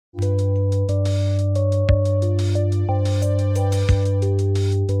On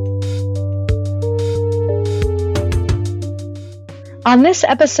this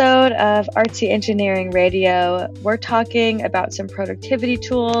episode of Artsy Engineering Radio, we're talking about some productivity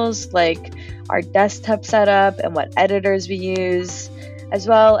tools like our desktop setup and what editors we use, as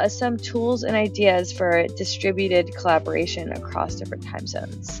well as some tools and ideas for distributed collaboration across different time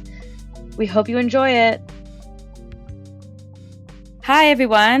zones. We hope you enjoy it. Hi,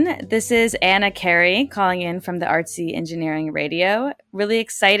 everyone. This is Anna Carey calling in from the Artsy Engineering Radio. Really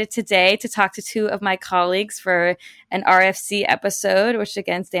excited today to talk to two of my colleagues for an RFC episode, which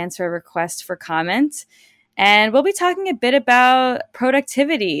again stands for Request for Comment. And we'll be talking a bit about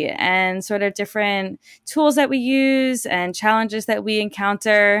productivity and sort of different tools that we use and challenges that we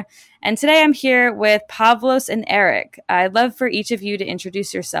encounter. And today I'm here with Pavlos and Eric. I'd love for each of you to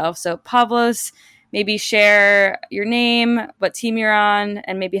introduce yourself. So Pavlos, maybe share your name, what team you're on,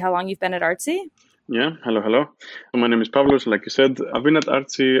 and maybe how long you've been at Artsy. Yeah, hello. My name is Pavlos, like you said. I've been at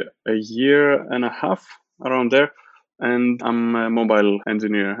Artsy a year and a half, around there, and I'm a mobile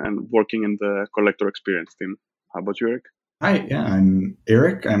engineer and working in the collector experience team. How about you, Eric? Hi, yeah, I'm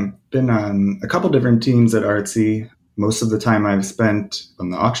Eric. I've been on a couple different teams at Artsy. Most of the time I've spent on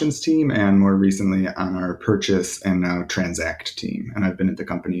the auctions team and more recently on our purchase and now transact team. And I've been at the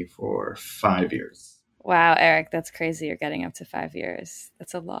company for 5 years. Wow, Eric, that's crazy. You're getting up to 5 years.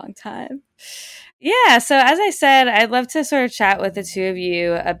 That's a long time. Yeah, so as I said, I'd love to sort of chat with the two of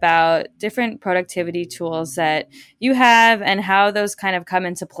you about different productivity tools that you have and how those kind of come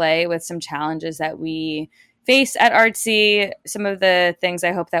into play with some challenges that we face at Artsy. Some of the things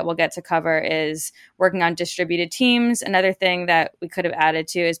I hope that we'll get to cover is working on distributed teams. Another thing that we could have added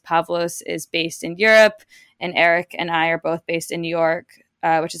to is Pavlos is based in Europe and Eric and I are both based in New York,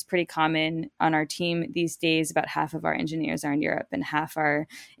 which is pretty common on our team these days. About half of our engineers are in Europe and half are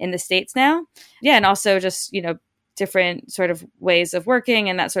in the States now. Yeah, and also just, different sort of ways of working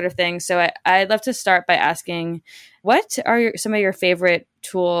and that sort of thing. So I'd love to start by asking, what are some of your favorite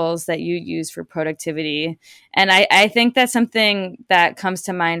tools that you use for productivity? And I think that something that comes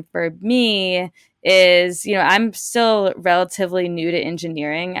to mind for me is, I'm still relatively new to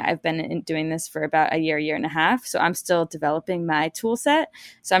engineering. I've been doing this for about a year and a half. So I'm still developing my tool set.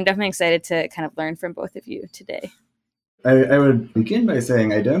 So I'm definitely excited to kind of learn from both of you today. I would begin by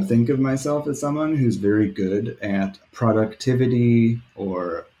saying I don't think of myself as someone who's very good at productivity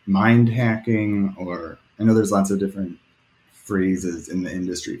or mind hacking, or I know there's lots of different phrases in the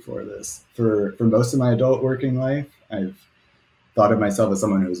industry for this. For most of my adult working life, I've thought of myself as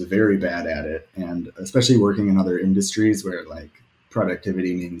someone who's very bad at it, and especially working in other industries where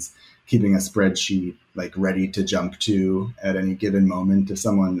productivity means keeping a spreadsheet ready to jump to at any given moment if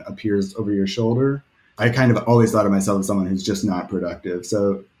someone appears over your shoulder. I kind of always thought of myself as someone who's just not productive.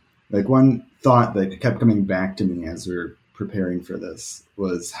 So one thought that kept coming back to me as we're preparing for this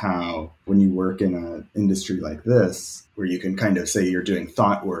was how when you work in an industry like this, where you can kind of say you're doing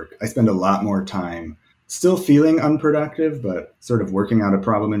thought work, I spend a lot more time still feeling unproductive, but sort of working out a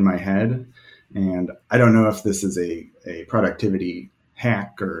problem in my head. And I don't know if this is a productivity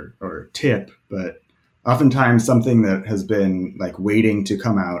hack or tip, but oftentimes something that has been waiting to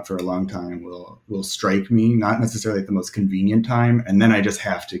come out for a long time will strike me, not necessarily at the most convenient time. And then I just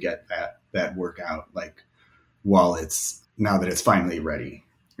have to get that work out now that it's finally ready,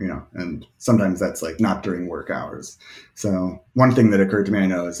 and sometimes that's not during work hours. So one thing that occurred to me, I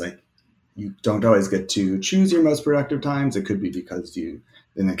know, is you don't always get to choose your most productive times. It could be because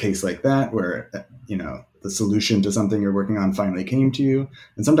in a case like that, where, the solution to something you're working on finally came to you.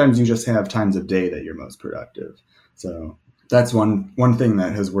 And sometimes you just have times of day that you're most productive. So that's one thing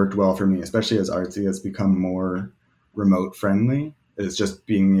that has worked well for me, especially as Artsy has become more remote friendly, is just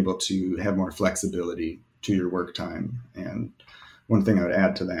being able to have more flexibility to your work time. And one thing I would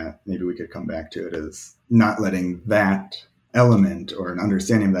add to that, maybe we could come back to it, is not letting that element or an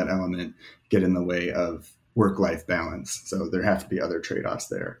understanding of that element get in the way of work-life balance. So there have to be other trade-offs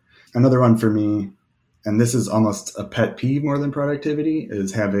there. Another one for me, and this is almost a pet peeve more than productivity,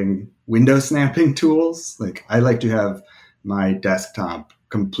 is having window snapping tools. I like to have my desktop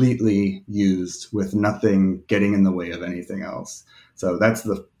completely used with nothing getting in the way of anything else. So that's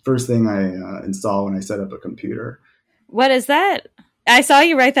the first thing I install when I set up a computer. What is that? I saw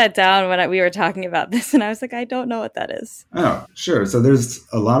you write that down when we were talking about this, and I was like, I don't know what that is. Oh, sure. So there's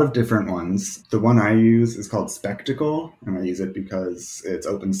a lot of different ones. The one I use is called Spectacle, and I use it because it's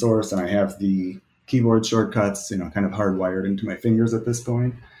open source, and I have the keyboard shortcuts, kind of hardwired into my fingers at this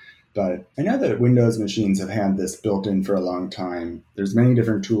point. But I know that Windows machines have had this built in for a long time. There's many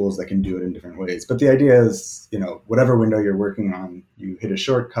different tools that can do it in different ways. But the idea is, whatever window you're working on, you hit a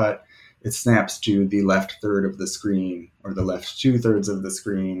shortcut, it snaps to the left third of the screen or the left 2/3 of the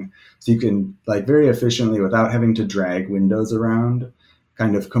screen. So you can, like, very efficiently, without having to drag windows around,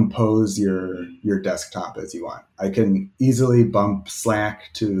 kind of compose your desktop as you want. I can easily bump Slack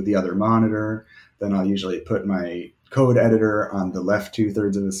to the other monitor. Then I'll usually put my code editor on the left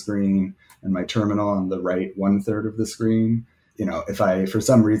 2/3 of the screen and my terminal on the right 1/3 of the screen. If I, for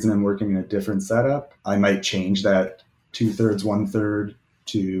some reason, am working in a different setup, I might change that 2/3, 1/3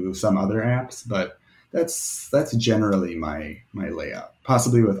 to some other apps, but that's generally my layout.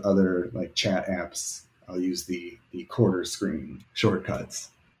 Possibly with other like chat apps, I'll use the quarter screen shortcuts.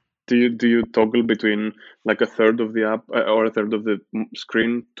 Do you toggle between like a third of the app or a third of the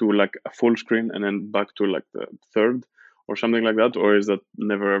screen to like a full screen and then back to like the third or something like that, or is that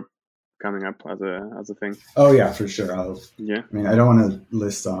never coming up as a thing? Oh yeah, for sure. Yeah. I mean, I don't want to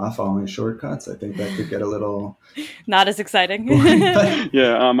list off all my shortcuts. I think that could get a little not as exciting.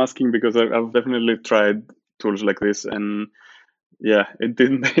 Yeah, I'm asking because I've definitely tried tools like this, and yeah, it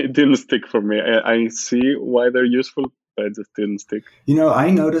didn't stick for me. I see why they're useful, but it just didn't stick. I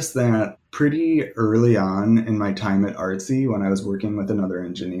noticed that pretty early on in my time at Artsy when I was working with another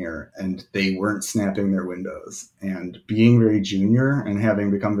engineer and they weren't snapping their windows. And being very junior and having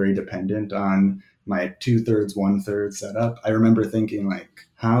become very dependent on my 2/3, 1/3 setup, I remember thinking, like,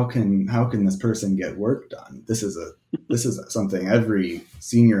 how can this person get work done? This is something every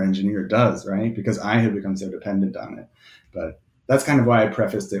senior engineer does, right? Because I had become so dependent on it. But that's kind of why I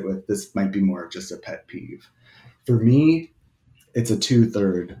prefaced it with, this might be more of just a pet peeve. For me, it's a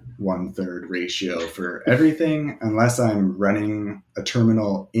 2/3, 1/3 ratio for everything, unless I'm running a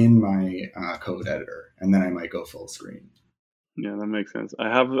terminal in my code editor, and then I might go full screen. Yeah, that makes sense. I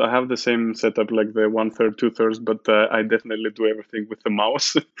have the same setup, like the 1/3, 2/3, but I definitely do everything with the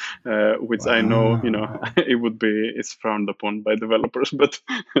mouse, which Wow. I know, it's frowned upon by developers, but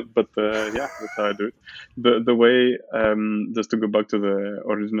yeah, that's how I do it. The way, just to go back to the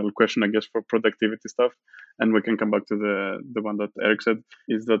original question, I guess, for productivity stuff, and we can come back to the one that Eric said,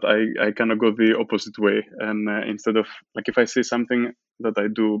 is that I kind of go the opposite way, and instead of, like, if I see something that I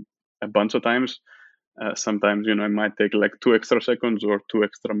do a bunch of times, sometimes it might take like 2 extra seconds or 2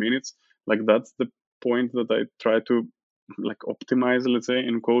 extra minutes. Like, that's the point that I try to like optimize, let's say,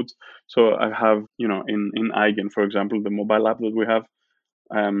 in code. So I have in Eigen, for example, the mobile app that we have,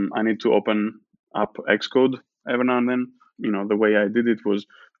 I need to open up Xcode every now and then. The way I did it was,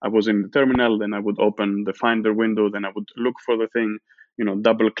 I was in the terminal, then I would open the Finder window, then I would look for the thing,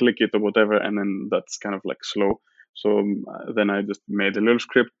 double click it or whatever, and then that's kind of like slow. So then I just made a little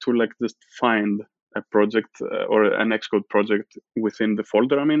script to like just find a project or an Xcode project within the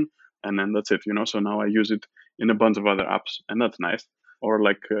folder I'm in, and then that's it. So now I use it in a bunch of other apps, and that's nice. Or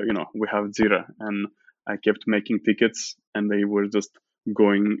like we have Jira, and I kept making tickets, and they were just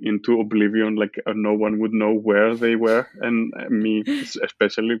going into oblivion. Like no one would know where they were, and me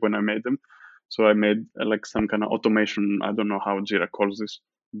especially when I made them. So I made like some kind of automation. I don't know how Jira calls this,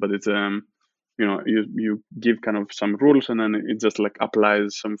 but it's you give kind of some rules, and then it just like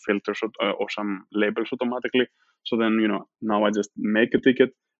applies some filters or some labels automatically. So then now I just make a ticket,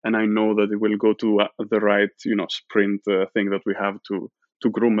 and I know that it will go to the right sprint thing that we have to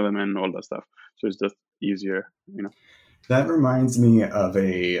groom them and all that stuff. So it's just easier. That reminds me of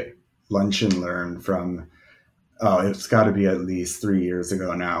a lunch and learn from, it's got to be at least 3 years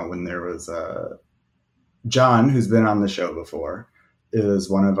ago now, when there was John, who's been on the show before, is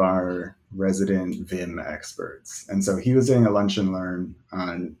one of our resident Vim experts. And so he was doing a lunch and learn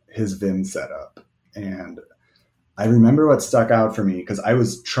on his Vim setup. And I remember what stuck out for me, because I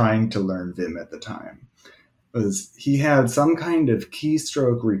was trying to learn Vim at the time, was he had some kind of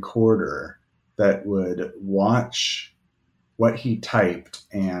keystroke recorder that would watch what he typed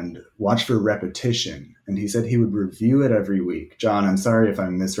and watch for repetition. And he said he would review it every week. John, I'm sorry if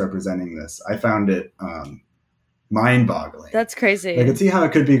I'm misrepresenting this. I found it mind-boggling. That's crazy. I could see how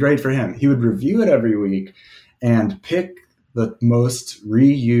it could be great for him. He would review it every week and pick the most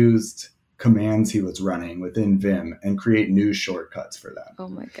reused commands he was running within Vim and create new shortcuts for them. Oh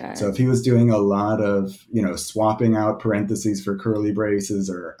my God. So if he was doing a lot of, swapping out parentheses for curly braces,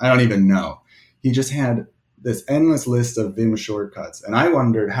 or I don't even know, he just had this endless list of Vim shortcuts. And I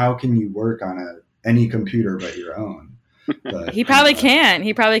wondered, how can you work on any computer but your own? But, he probably can.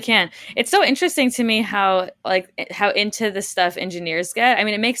 It's so interesting to me how into the stuff engineers get. I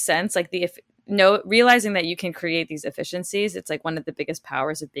mean, it makes sense. Like realizing that you can create these efficiencies. It's like one of the biggest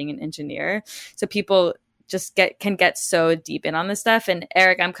powers of being an engineer. So people just can get so deep in on this stuff. And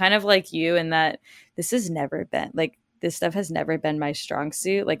Eric, I'm kind of like you in that this has never been like, this stuff has never been my strong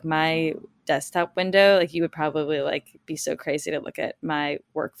suit. Like my desktop window, like you would probably like be so crazy to look at my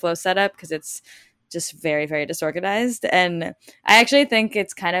workflow setup because it's just very, very disorganized. And I actually think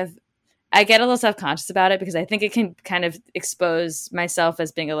it's kind of, I get a little self-conscious about it because I think it can kind of expose myself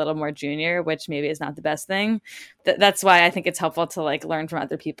as being a little more junior, which maybe is not the best thing. That's why I think it's helpful to like learn from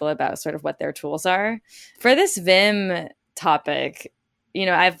other people about sort of what their tools are. For this Vim topic, you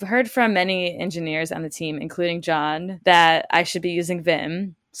know, I've heard from many engineers on the team, including John, that I should be using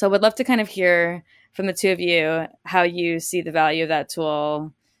Vim. So I would love to kind of hear from the two of you how you see the value of that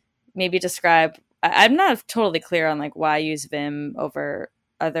tool. Maybe describe, I'm not totally clear on like why I use Vim over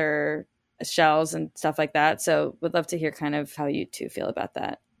other shells and stuff like that. So would love to hear kind of how you two feel about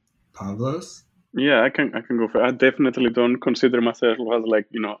that. Pavlos? Yeah, I can go for it. I definitely don't consider myself as like,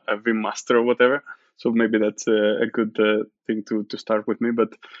 you know, a Vim master or whatever. So maybe that's a good thing to start with me. But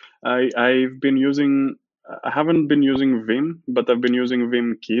I haven't been using Vim, but I've been using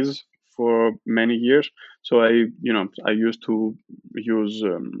Vim keys for many years. So I used to use,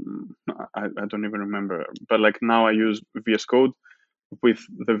 I don't even remember, but like now I use VS Code with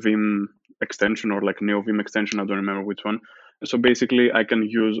the Vim extension or like NeoVim extension. I don't remember which one. So basically I can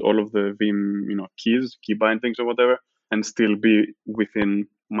use all of the Vim, you know, keys, key bindings or whatever, and still be within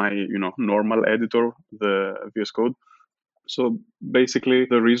my, you know, normal editor, the VS Code. So basically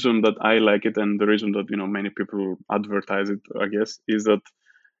the reason that I like it and the reason that, you know, many people advertise it, I guess, is that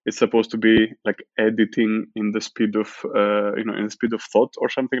it's supposed to be like editing in the speed of, in the speed of thought or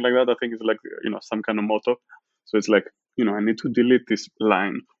something like that. I think it's like, you know, some kind of motto. So it's like, you know, I need to delete this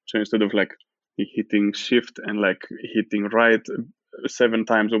line. So instead of like hitting shift and like hitting right 7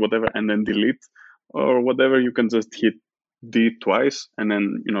 times or whatever, and then delete or whatever, you can just hit D twice and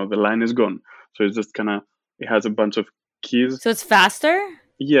then, you know, the line is gone. So it's just kind of, it has a bunch of keys. So it's faster?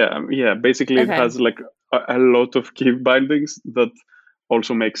 Yeah. Basically, Okay. It has like a lot of key bindings that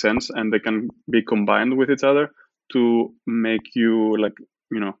also make sense and they can be combined with each other to make you like,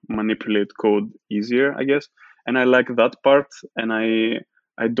 you know, manipulate code easier, I guess. And I like that part, and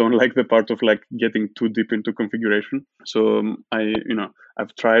I don't like the part of like getting too deep into configuration. So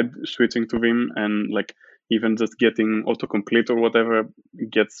I've tried switching to Vim, and like even just getting autocomplete or whatever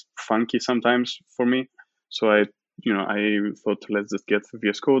gets funky sometimes for me. So I thought, let's just get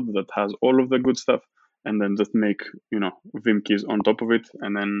VS Code that has all of the good stuff, and then just make, you know, Vim keys on top of it,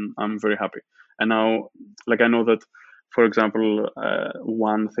 and then I'm very happy. And now, like I know that, for example,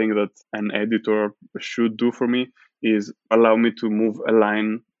 one thing that an editor should do for me is allow me to move a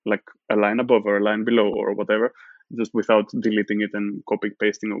line, like a line above or a line below or whatever, just without deleting it and copy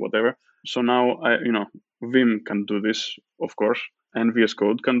pasting or whatever. So now Vim can do this, of course, and VS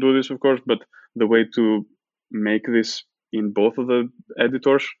Code can do this, of course. But the way to make this in both of the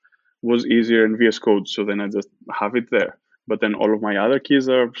editors was easier in VS Code. So then I just have it there. But then all of my other keys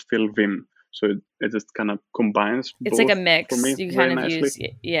are still Vim. So it just kind of combines. It's like a mix. For me, you kind of nicely. use,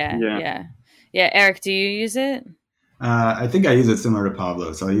 yeah. Eric, do you use it? I think I use it similar to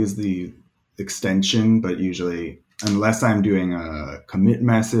Pablo. So I use the extension, but usually, unless I'm doing a commit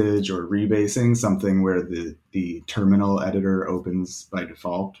message or rebasing, something where the terminal editor opens by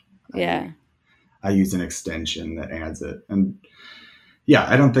default, I use an extension that adds it. And yeah,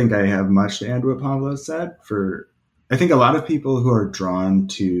 I don't think I have much to add to what Pablo said. I think a lot of people who are drawn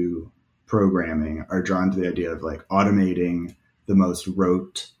to programming are drawn to the idea of like automating the most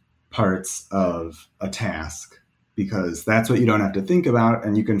rote parts of a task, because that's what you don't have to think about,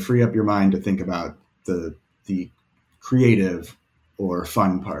 and you can free up your mind to think about the creative or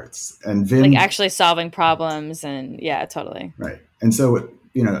fun parts. And Vim, like actually solving problems, and yeah, totally. Right. And so,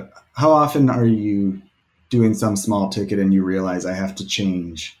 you know, how often are you doing some small ticket and you realize I have to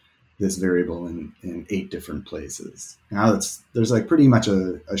change this variable in 8 different places? Now there's like pretty much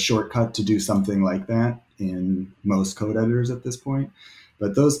a shortcut to do something like that in most code editors at this point.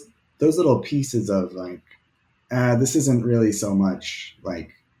 But those little pieces of like, this isn't really so much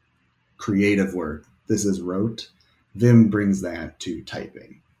like creative work, this is rote. Vim brings that to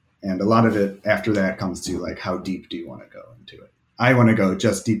typing. And a lot of it after that comes to like, how deep do you want to go into it? I want to go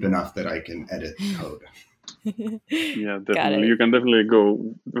just deep enough that I can edit code. Yeah, definitely. You can definitely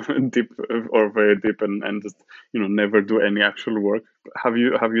go deep or very deep and just, you know, never do any actual work. Have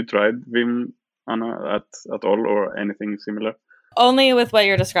you tried Vim, Anna, at all, or anything similar? Only with what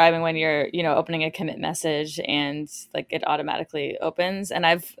you're describing, when you're, you know, opening a commit message and like it automatically opens, and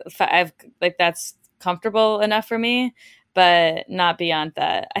I've like that's comfortable enough for me, but not beyond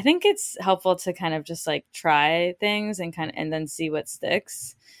that. I think it's helpful to kind of just like try things and then see what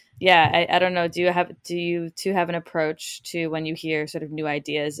sticks. Yeah, I don't know. Do you two have an approach to when you hear sort of new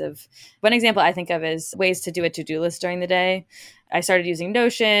ideas? Of one example I think of is ways to do a to-do list during the day. I started using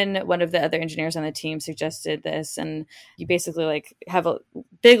Notion. One of the other engineers on the team suggested this, and you basically like have a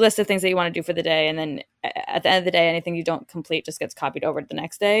big list of things that you want to do for the day, and then at the end of the day, anything you don't complete just gets copied over to the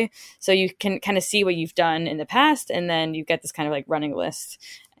next day. So you can kind of see what you've done in the past, and then you get this kind of like running list.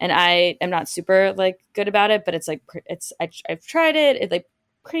 And I am not super like good about it, but it's like I've tried it. It like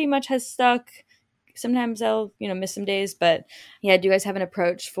pretty much has stuck. Sometimes I'll, miss some days, but yeah, do you guys have an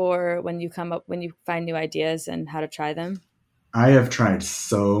approach for when you find new ideas and how to try them? I have tried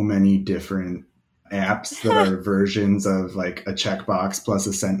so many different apps that are versions of like a checkbox plus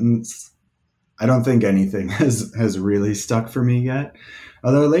a sentence. I don't think anything has really stuck for me yet.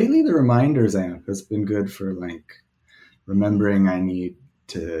 Although lately the Reminders app has been good for like remembering I need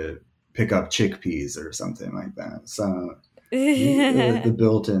to pick up chickpeas or something like that. So the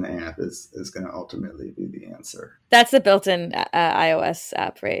built-in app is going to ultimately be the answer. That's the built-in iOS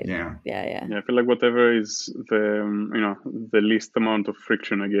app, right? Yeah. Yeah. I feel like whatever is the least amount of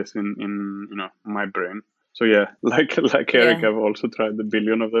friction, I guess, in my brain. So yeah, like Eric, I've also tried a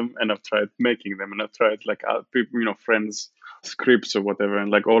billion of them, and I've tried making them, and I've tried like people, friends' scripts or whatever,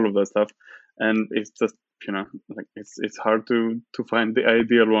 and like all of that stuff, and it's just like it's hard to find the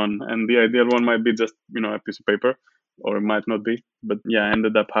ideal one, and the ideal one might be just a piece of paper, or it might not be. But yeah, I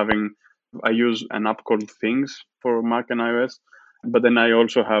ended up I use an app called Things for Mac and iOS, but then I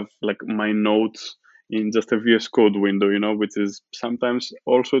also have like my notes in just a VS Code window, which is sometimes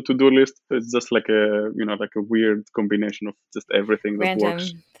also a to-do list. It's just like like a weird combination of just everything that random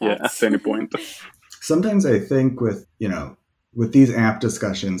works. thoughts. At any point. Sometimes I think with these app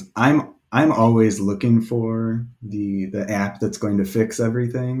discussions, I'm always looking for the app that's going to fix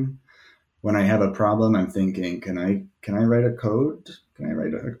everything. When I have a problem, I'm thinking, can I write a code? Can I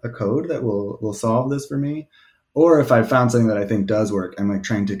write a code that will solve this for me? Or if I found something that I think does work, I'm like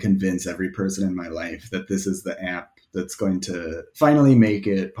trying to convince every person in my life that this is the app that's going to finally make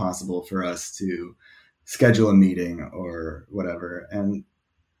it possible for us to schedule a meeting or whatever. And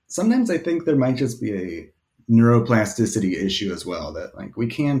sometimes I think there might just be a neuroplasticity issue as well, that like we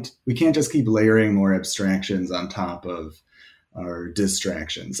can't just keep layering more abstractions on top of our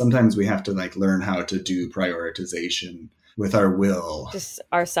distractions. Sometimes we have to like learn how to do prioritization with our will, just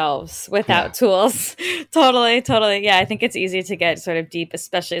ourselves without tools. Totally. Yeah, I think it's easy to get sort of deep,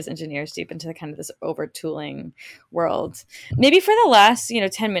 especially as engineers, deep into kind of this over tooling world. Maybe for the last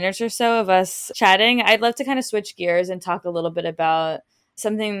 10 minutes or so of us chatting, I'd love to kind of switch gears and talk a little bit about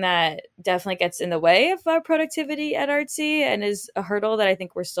something that definitely gets in the way of our productivity at Artsy and is a hurdle that I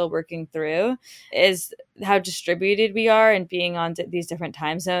think we're still working through, is how distributed we are and being on these different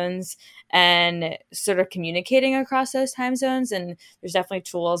time zones and sort of communicating across those time zones. And there's definitely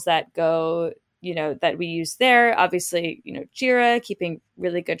tools that go, that we use there. Obviously, Jira, keeping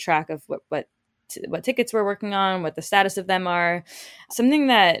really good track of what tickets we're working on, what the status of them are. Something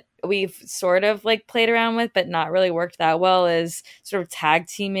that we've sort of like played around with, but not really worked that well, is sort of tag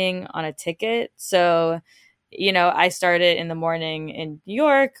teaming on a ticket. So, I started in the morning in New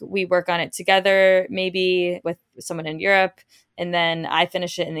York. We work on it together, maybe with someone in Europe, and then I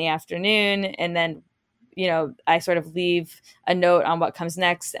finish it in the afternoon. And then, I sort of leave a note on what comes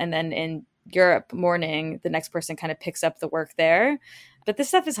next. And then in Europe morning, the next person kind of picks up the work there. But this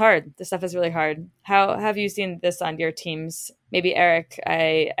stuff is hard. This stuff is really hard. How have you seen this on your teams? Maybe Eric,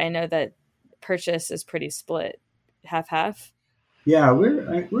 I know that purchase is pretty split, half. Yeah,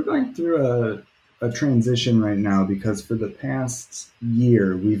 we're going through a transition right now, because for the past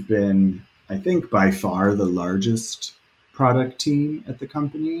year, we've been, I think, by far the largest product team at the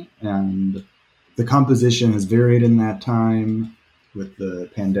company. And the composition has varied in that time with the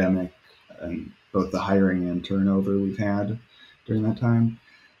pandemic and both the hiring and turnover we've had during that time.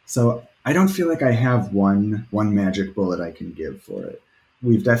 So I don't feel like I have one magic bullet I can give for it.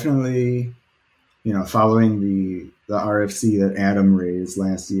 We've definitely, following the RFC that Adam raised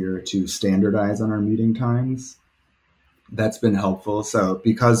last year to standardize on our meeting times, that's been helpful. So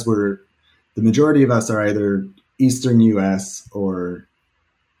because the majority of us are either Eastern US or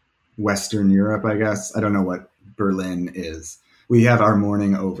Western Europe, I guess. I don't know what Berlin is. We have our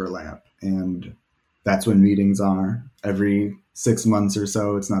morning overlap, and that's when meetings are. Every 6 months or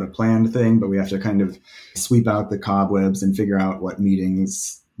so, it's not a planned thing, but we have to kind of sweep out the cobwebs and figure out what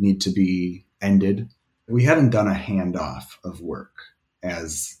meetings need to be ended. We haven't done a handoff of work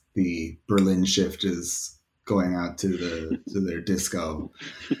as the Berlin shift is going out to their disco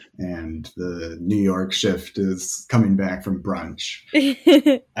and the New York shift is coming back from brunch.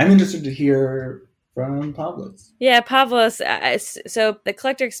 I'm interested to hear from Pavlos. Yeah, Pavlos. So the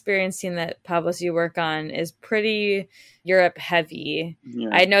collector experience team that Pavlos you work on is pretty Europe heavy. Yeah.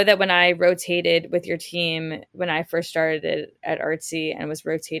 I know that when I rotated with your team when I first started at Artsy and was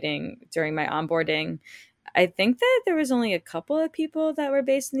rotating during my onboarding, I think that there was only a couple of people that were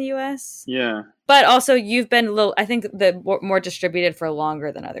based in the US. Yeah. But also you've been I think the more distributed for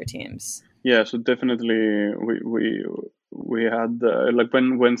longer than other teams. Yeah, so definitely we had like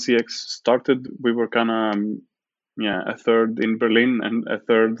when CX started, we were kind of a third in Berlin and a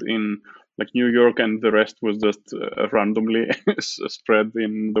third in like New York, and the rest was just randomly spread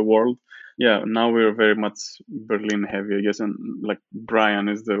in the world. Yeah, now we're very much Berlin heavy, I guess, and like Brian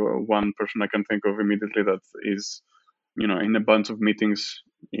is the one person I can think of immediately that is, in a bunch of meetings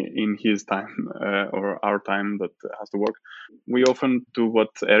in his time or our time that has to work. We often do what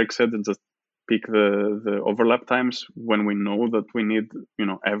Eric said and just pick the overlap times when we know that we need,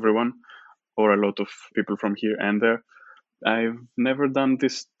 everyone or a lot of people from here and there. I've never done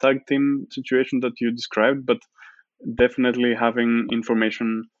this tag team situation that you described, but definitely having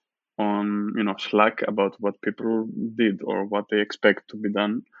information on, Slack about what people did or what they expect to be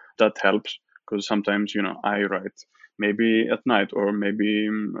done, that helps, because sometimes, I write maybe at night, or maybe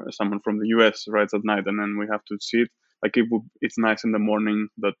someone from the US writes at night, and then we have to see it. Like it's nice in the morning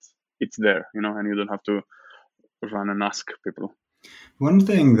that it's there, and you don't have to run and ask people. One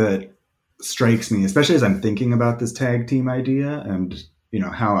thing that strikes me, especially as I'm thinking about this tag team idea and,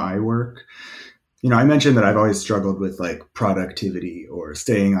 how I work, I mentioned that I've always struggled with like productivity or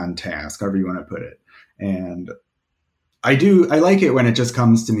staying on task, however you want to put it. And I like it when it just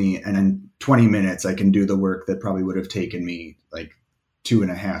comes to me and in 20 minutes I can do the work that probably would have taken me like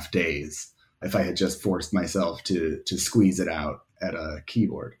 2.5 days if I had just forced myself to squeeze it out at a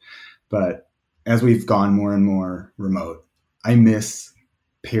keyboard. But as we've gone more and more remote, I miss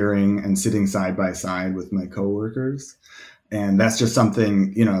pairing and sitting side by side with my coworkers. And that's just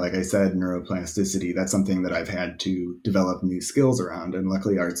something, like I said, neuroplasticity, that's something that I've had to develop new skills around. And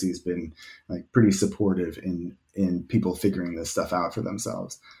luckily Artsy's been like pretty supportive in people figuring this stuff out for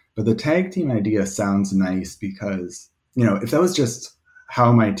themselves. But the tag team idea sounds nice because, if that was just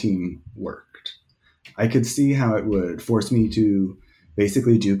how my team worked, I could see how it would force me to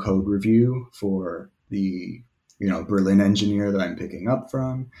basically do code review for the Berlin engineer that I'm picking up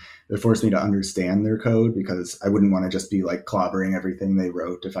from. It forced me to understand their code because I wouldn't want to just be like clobbering everything they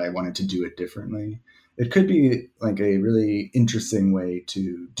wrote if I wanted to do it differently. It could be like a really interesting way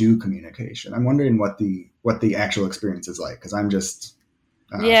to do communication. I'm wondering what the actual experience is like, because I'm just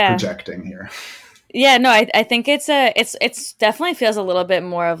projecting here. Yeah, no, I think it's definitely feels a little bit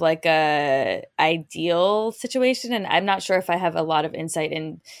more of like a ideal situation, and I'm not sure if I have a lot of insight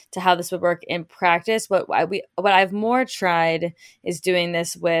into how this would work in practice. What I've more tried is doing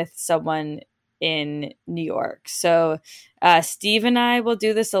this with someone in New York. So Steve and I will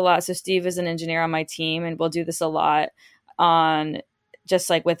do this a lot. So Steve is an engineer on my team, and we'll do this a lot on just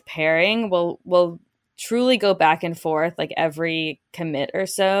like with pairing. We'll truly go back and forth like every commit or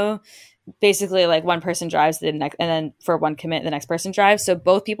so. Basically like one person drives the next, and then for one commit the next person drives, so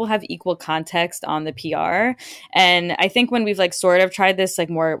both people have equal context on the PR. And I think when we've like sort of tried this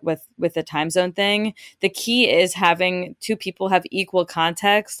like more with the time zone thing, the key is having two people have equal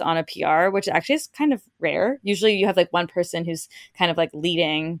context on a PR, which actually is kind of rare. Usually you have like one person who's kind of like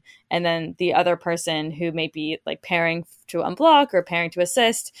leading, and then the other person who may be like pairing to unblock or pairing to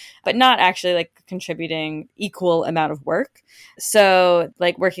assist, but not actually like contributing equal amount of work. So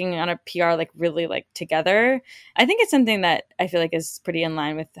like working on a PR like really like together, I think it's something that I feel like is pretty in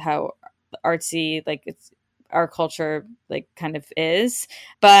line with how Artsy, like it's our culture like kind of is.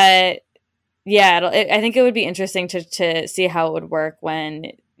 But yeah, I think it would be interesting to see how it would work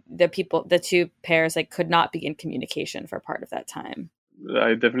when the two pairs like could not be in communication for part of that time.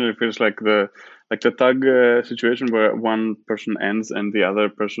 I definitely feels like the tag situation where one person ends and the other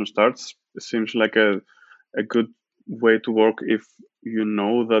person starts seems like a good way to work if you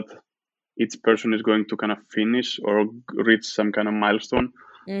know that each person is going to kind of finish or reach some kind of milestone.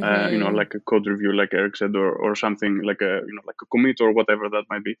 Like a code review, like Eric said, or something like a commit or whatever that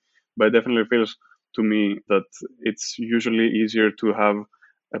might be. But it definitely feels to me that it's usually easier to have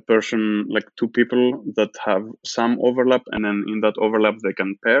a person, like two people that have some overlap, and then in that overlap they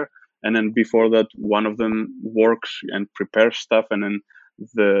can pair, and then before that one of them works and prepares stuff, and then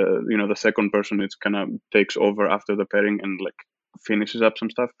the second person it's kind of takes over after the pairing and like finishes up some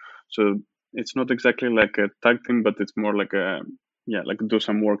stuff. So it's not exactly like a tag team, but it's more like like do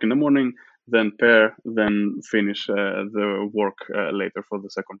some work in the morning, then pair, then finish the work later for the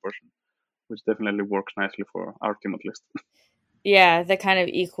second person, which definitely works nicely for our team at least. Yeah, the kind of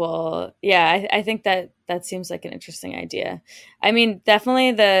equal. Yeah, I think that seems like an interesting idea. I mean,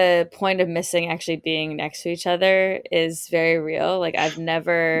 definitely the point of missing actually being next to each other is very real. Like I've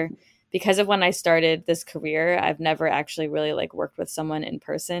never, because of when I started this career, I've never actually really like worked with someone in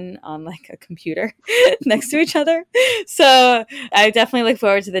person on like a computer next to each other. So I definitely look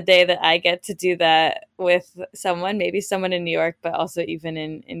forward to the day that I get to do that with someone, maybe someone in New York, but also even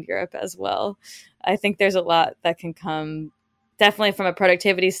in Europe as well. I think there's a lot that can come definitely from a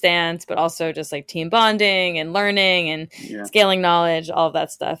productivity stance, but also just like team bonding and learning and scaling knowledge, all of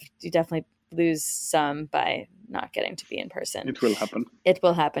that stuff. You definitely lose some by not getting to be in person. It will happen. It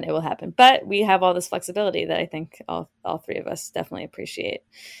will happen. It will happen. But we have all this flexibility that I think all three of us definitely appreciate.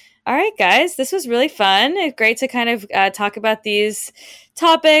 All right, guys, this was really fun. It's great to kind of talk about these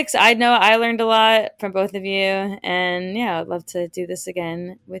topics. I know I learned a lot from both of you. And yeah, I'd love to do this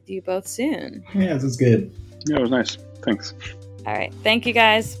again with you both soon. Yeah, this was good. Yeah, it was nice. Thanks. All right. Thank you,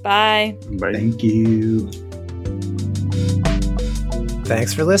 guys. Bye. Bye. Thank you.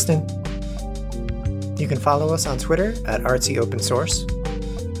 Thanks for listening. You can follow us on Twitter at artsyopensource.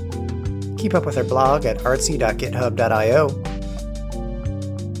 Keep up with our blog at artsy.github.io.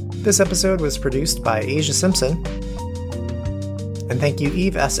 This episode was produced by Asia Simpson. And thank you,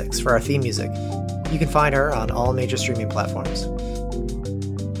 Eve Essex, for our theme music. You can find her on all major streaming platforms.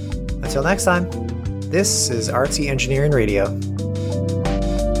 Until next time, this is Artsy Engineering Radio.